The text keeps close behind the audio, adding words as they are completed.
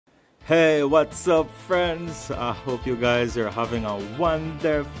Hey, what's up, friends? I hope you guys are having a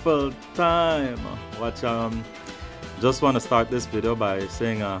wonderful time. Just want to start this video by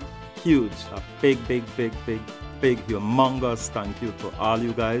saying a big, humongous thank you to all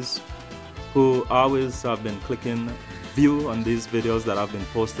you guys who always have been clicking view on these videos that I've been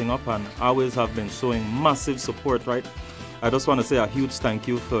posting up and always have been showing massive support, right? I just want to say a huge thank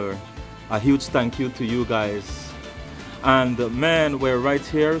you to you guys. And man, we're right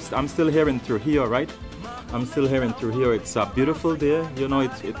here. I'm still here in Trujillo, right? I'm still here in Trujillo. It's a beautiful day. You know,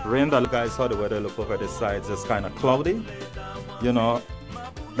 it rained. You guys saw the weather. Look over the sides. It's kind of cloudy. You know,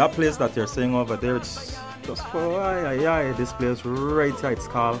 that place that you're seeing over there, it's just for this place right here. It's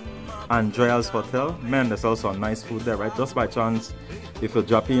called Andrea's Hotel. Man, there's also nice food there, right? Just by chance, if you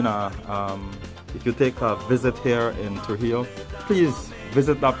drop in if you take a visit here in Trujillo, please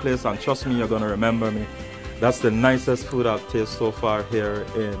visit that place and trust me, you're gonna remember me. That's the nicest food I've tasted so far here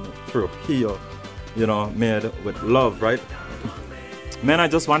in Trujillo, you know, made with love, right? Man, I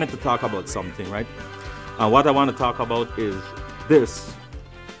just wanted to talk about something, right? And what I want to talk about is this.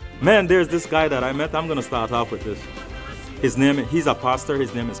 Man, there's this guy that I met. I'm going to start off with this. He's a pastor.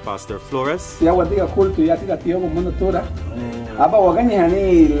 His name is Pastor Florest. I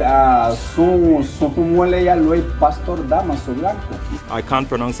can't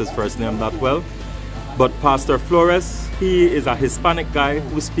pronounce his first name that well. But Pastor Florest, he is a Hispanic guy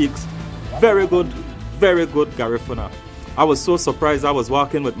who speaks very good Garifuna. I was so surprised. I was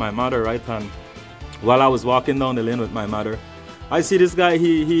walking with my mother, right? And while I was walking down the lane with my mother, I see this guy,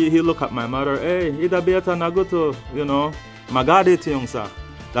 he look at my mother, hey, ida beta naguto, you know, magade tiyongsa.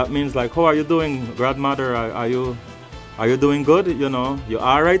 That means like, how are you doing, grandmother? Are you doing good? You know, you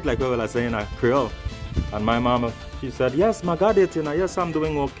alright? Like we were saying in Creole. And my mama, she said, yes, magade tina, yes, I'm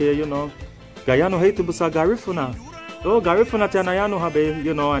doing okay, you know. Gayano hate busa Garifuna. Oh, Garifuna tina yano habe,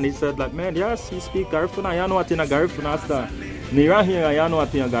 you know, and he said like, man, yes, he speak Garifuna, yano atina Garifuna asta. Nira here yano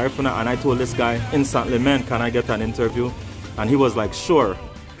atina Garifuna. And I told this guy instantly, man, can I get an interview? And he was like, sure,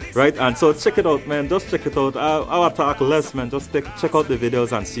 right? And so check it out, man, just check it out. I'll talk less, man, just check out the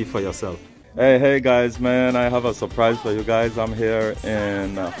videos and see for yourself. Hey guys, man, I have a surprise for you guys. I'm here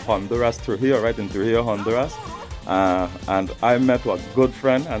in Honduras, Trujillo, right in Trujillo, Honduras. And I met a good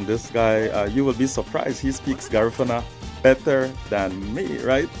friend, and this guy, you will be surprised, he speaks Garifuna better than me,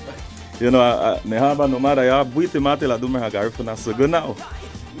 right? You know, nehaba nomada ya buiti mate la dume ha Garifuna so good now,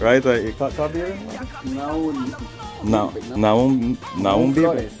 right?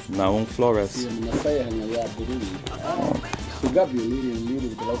 Naum Flores.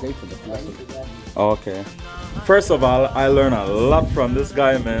 Okay. First of all, I learned a lot from this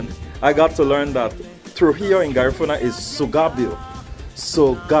guy, man. I got to learn that Trujillo in Garifuna is Sugabio.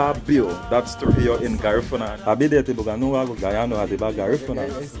 That's Trujillo in Garifuna. Abide te buganua go gayano adiba Garifuna.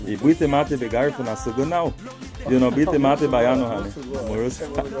 Ibuite mate be Garifuna sugunao. You know, bite mate bayano hani.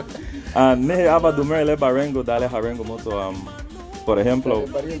 And nehe aba dumerele barengo dale harengo moto por ejemplo,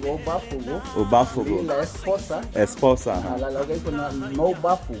 ubafugo. La esposa. No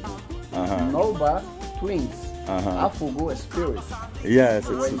bafugo. Nova twins. Afugo spirit. Yes, it's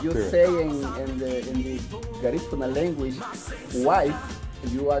when you spirit. say in the Garifuna language, wife,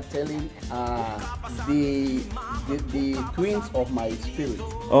 you are telling the twins of my spirit.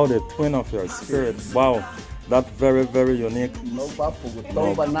 Oh, the twin of your spirit. Wow, that's very unique. Nova fugo,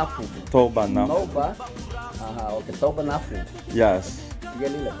 toba nafugo. Toba nafugo. Nova, okay, toba nafugo. Yes.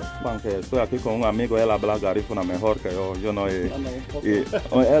 Banque, estoy aquí con un amigo, él habla Garifuna mejor que yo, you know,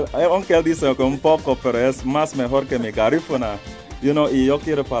 aunque él dice que un poco, pero es más mejor que mi Garifuna, you know, y yo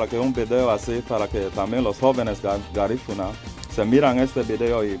quiero para que un video así, para que también los jóvenes Garifuna se miran este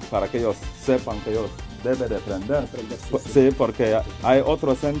video y para que ellos sepan que ellos deben de aprender. Sí, porque hay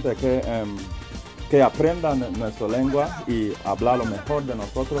otros gente que aprendan nuestra lengua y hablar lo mejor de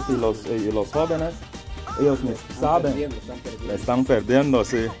nosotros y los jóvenes. Ellos ni saben, están perdiendo,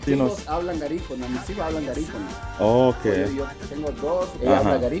 sí. Mis hijos hablan Garifuna, mis hijos hablan Garifuna. Ok. Yo tengo dos, ella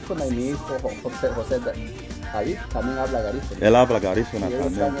habla Garifuna y mi hijo José David también habla Garifuna. Él habla Garifuna y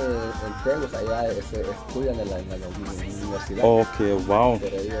también. Están en Tegos, allá estudian en la universidad. Ok, wow.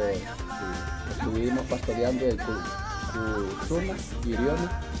 Pero ellos estuvimos pastoreando en Cuzuna,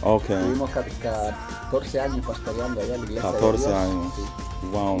 Iriona. Ok. Estuvimos 14 años pastoreando allá en la iglesia. 14 de Dios. años. Sí.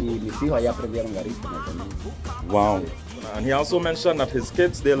 Wow. Y mis hijos allá aprendieron Garifuna también. Wow. And he also mentioned that his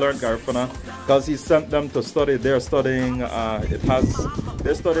kids, they learned Garifuna because he sent them to study. They're studying,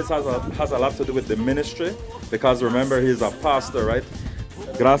 their studies has a lot to do with the ministry, because remember, he's a pastor, right?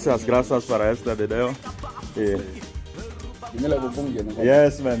 Gracias para este video. Vinilo bubungyo.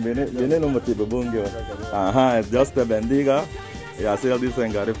 Yes, man, vinilo motivo bubungyo. Ajá, Dios te bendiga. Yeah, I say all this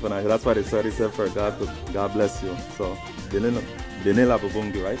in Garifuna. That's why they said for God bless you. So, Denila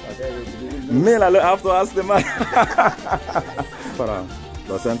Bubungi, right? Me, I have to ask the man. Para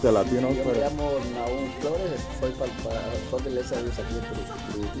docente Latino. Yo me llamo Naum Flores, soy del servicio aquí en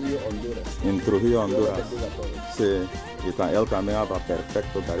Trujillo, Honduras. In Trujillo, Honduras. Sí, y él también habla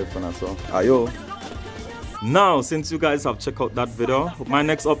perfecto Garifuna. So, ayo. Now, since you guys have checked out that video, my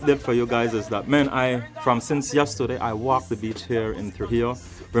next update for you guys is that, man, since yesterday, I walked the beach here in Trujillo.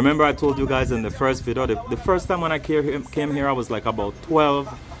 Remember I told you guys in the first video, the first time when I came here, I was like about 12,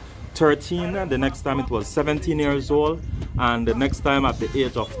 13. The next time it was 17 years old. And the next time at the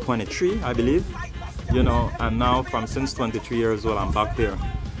age of 23, I believe. You know, and now since 23 years old, I'm back here.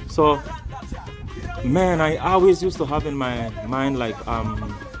 So, man, I always used to have in my mind like,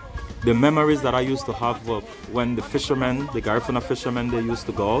 the memories that I used to have of when the fishermen, the Garifuna fishermen, they used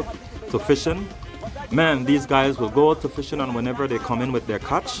to go out to fishing. Man, these guys will go out to fishing, and whenever they come in with their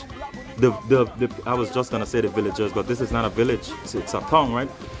catch, I was just gonna say the villagers, but this is not a village, it's a town, right?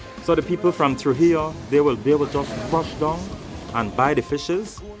 So the people from Trujillo, they will just rush down and buy the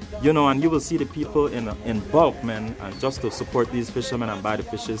fishes, you know, and you will see the people in bulk, man, and just to support these fishermen and buy the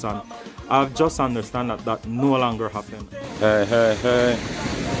fishes. And I've just understand that no longer happen. Hey.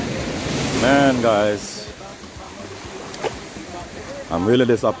 Man, guys, I'm really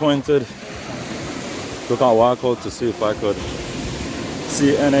disappointed. Took a walk out to see if I could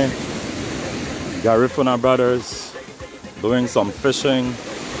see any Garifuna brothers doing some fishing.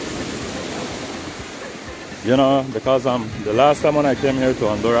 You know, because the last time when I came here to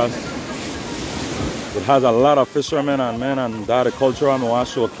Honduras, it has a lot of fishermen and men, and that the culture I want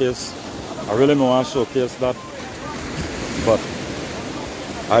to showcase. I really want to showcase that. But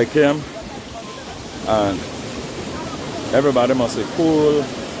I came, and everybody must be cool,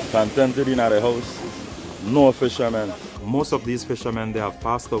 contented in the house. No fishermen. Most of these fishermen, they have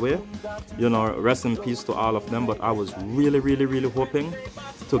passed away. You know, rest in peace to all of them. But I was really hoping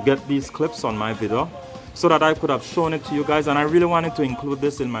to get these clips on my video so that I could have shown it to you guys. And I really wanted to include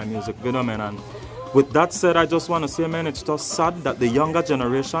this in my music video, man. And with that said, I just want to say, man, it's just sad that the younger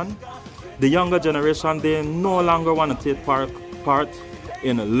generation, they no longer want to take part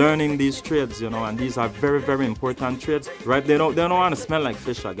in learning these trades, you know, and these are very important trades, right? They don't want to smell like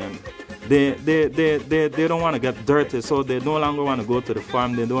fish again. They don't want to get dirty, so they no longer want to go to the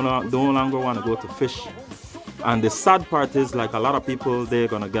farm. They no longer want to go to fish. And the sad part is, like, a lot of people, they're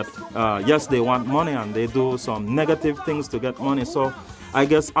gonna get yes, they want money, and they do some negative things to get money. So I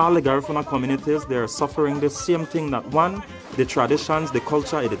guess all the Garifuna communities, they're suffering the same thing. That one, the traditions, the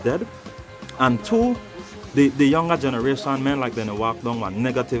culture is dead, and two, the younger generation, men, like, they walk down one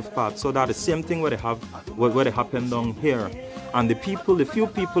negative path. So that the same thing where they happen down here. And the few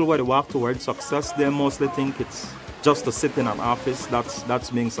people where they walk towards success, they mostly think it's just to sit in an office.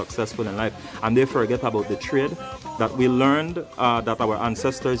 That's being successful in life. And they forget about the trade that we learned, that our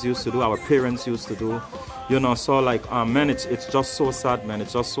ancestors used to do, our parents used to do. You know, so like, man, it's just so sad, man.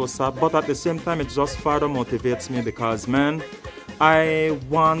 It's just so sad. But at the same time, it just further motivates me because, man, I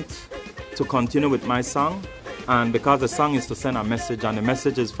want to continue with my song, and because the song is to send a message, and the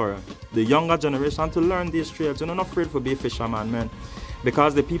message is for the younger generation to learn these trades. You're not afraid to be a fisherman, man,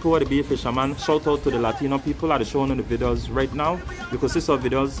 because the people who are to be a fisherman, shout out to the Latino people that are showing the videos right now. You can see some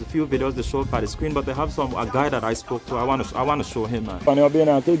videos, a few videos they show up by the screen, but they have a guy that I spoke to. I want to show him, man.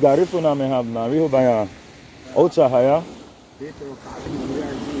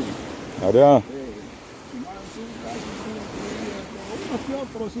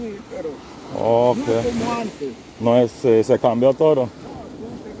 Okay. No, se cambió todo.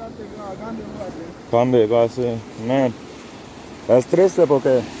 Cambia casi. Man. Es triste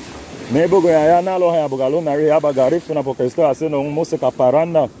porque me voy allá na loja bugalo na ria Garifuna porque estoy haciendo música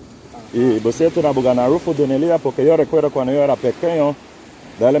paranda y boceto na buga na rufo de Nelia porque yo recuerdo cuando yo era pequeño,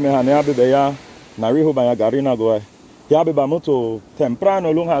 dale me hanea bebé na riho banya garina go. Ya beba muito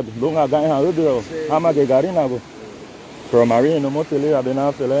temprano lunga ganha rudo ama de garina go. Pero marino muito ali a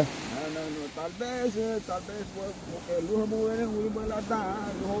benafele. Tal vez porque el lujo muy bien, muy buena da,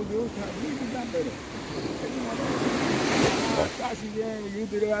 lujo yo casi bien, yo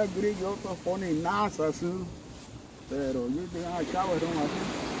diría que yo te pone nasa así, pero yo diría que chavo era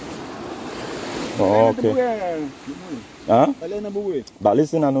así. Okay. ¿Ah? Elena Bue.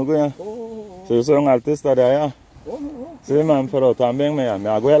 Balisina no goya. Sí, soy un artista de allá. Sí, man, pero también mi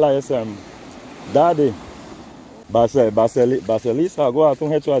abuela es daddy. Baselisa agora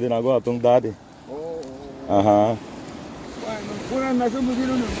tum retuadina agora tum daddy. Ajá. Bueno,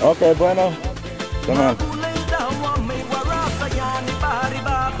 okay, bueno. Come on.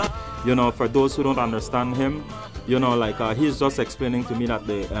 You know, for those who don't understand him, You know, like he's just explaining to me that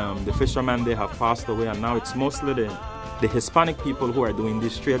the fishermen, they have passed away, and now it's mostly the Hispanic people who are doing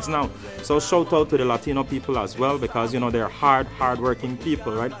these trades now. So shout out to the Latino people as well, because, you know, they're hard-working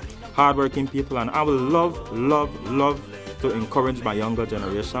people, right? Hard-working people, and I will love to encourage my younger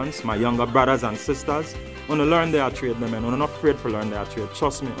generations, my younger brothers and sisters, to learn their trade, man. I'm not afraid to learn their trade.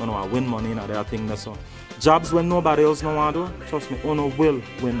 Trust me, I win money in their thing. So jobs when nobody else know what to do, trust me, I will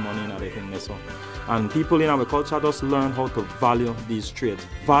win money in their thing. So. And people in our culture just learn how to value these trades,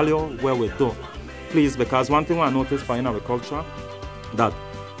 value where we do. Please, because one thing I noticed in our culture, that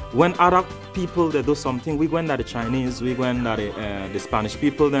when other people they do something, we go into the Chinese, we go into the Spanish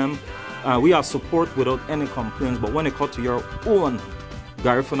people, them, we are support without any complaints. But when it comes to your own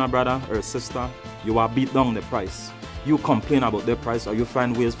Garifuna brother or sister, you are beat down the price. You complain about their price, or you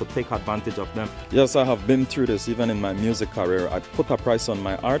find ways to take advantage of them. Yes, I have been through this even in my music career. I put a price on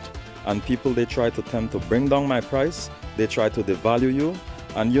my art, and people, they try to tend to bring down my price. They try to devalue you,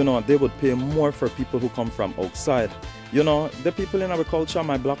 and you know, they would pay more for people who come from outside. You know, the people in our culture,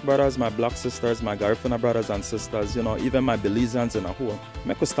 my black brothers, my black sisters, my Garifuna brothers and sisters, you know, even my Belizeans in a whole,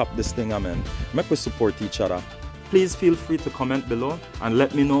 make us stop this thing, amen. Make us support each other. Please feel free to comment below and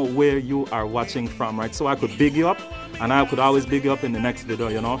let me know where you are watching from, right? So I could big you up, and I could always big you up in the next video,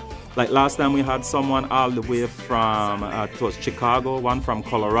 you know? Like last time we had someone all the way from, it was Chicago, one from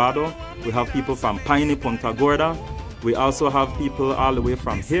Colorado. We have people from Piney, Punta Gorda. We also have people all the way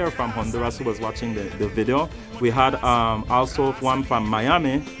from here, from Honduras, who was watching the video. We had also one from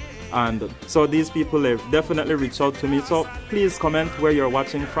Miami. And so these people, they definitely reach out to me. So please comment where you're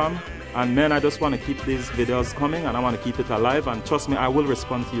watching from. And man, I just want to keep these videos coming, and I want to keep it alive. And trust me, I will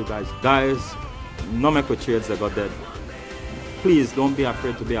respond to you guys. Guys, no make with trades that got dead. Please don't be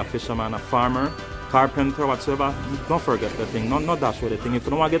afraid to be a fisherman, a farmer, carpenter, whatsoever. Don't forget the thing. Not dash with the thing. If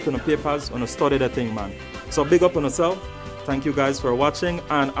you don't want to get to the papers, you want to study the thing, man. So big up on yourself. Thank you guys for watching,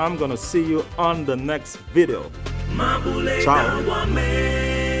 and I'm going to see you on the next video. Ciao.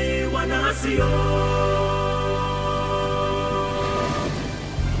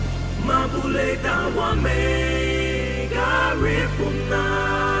 Garifuna.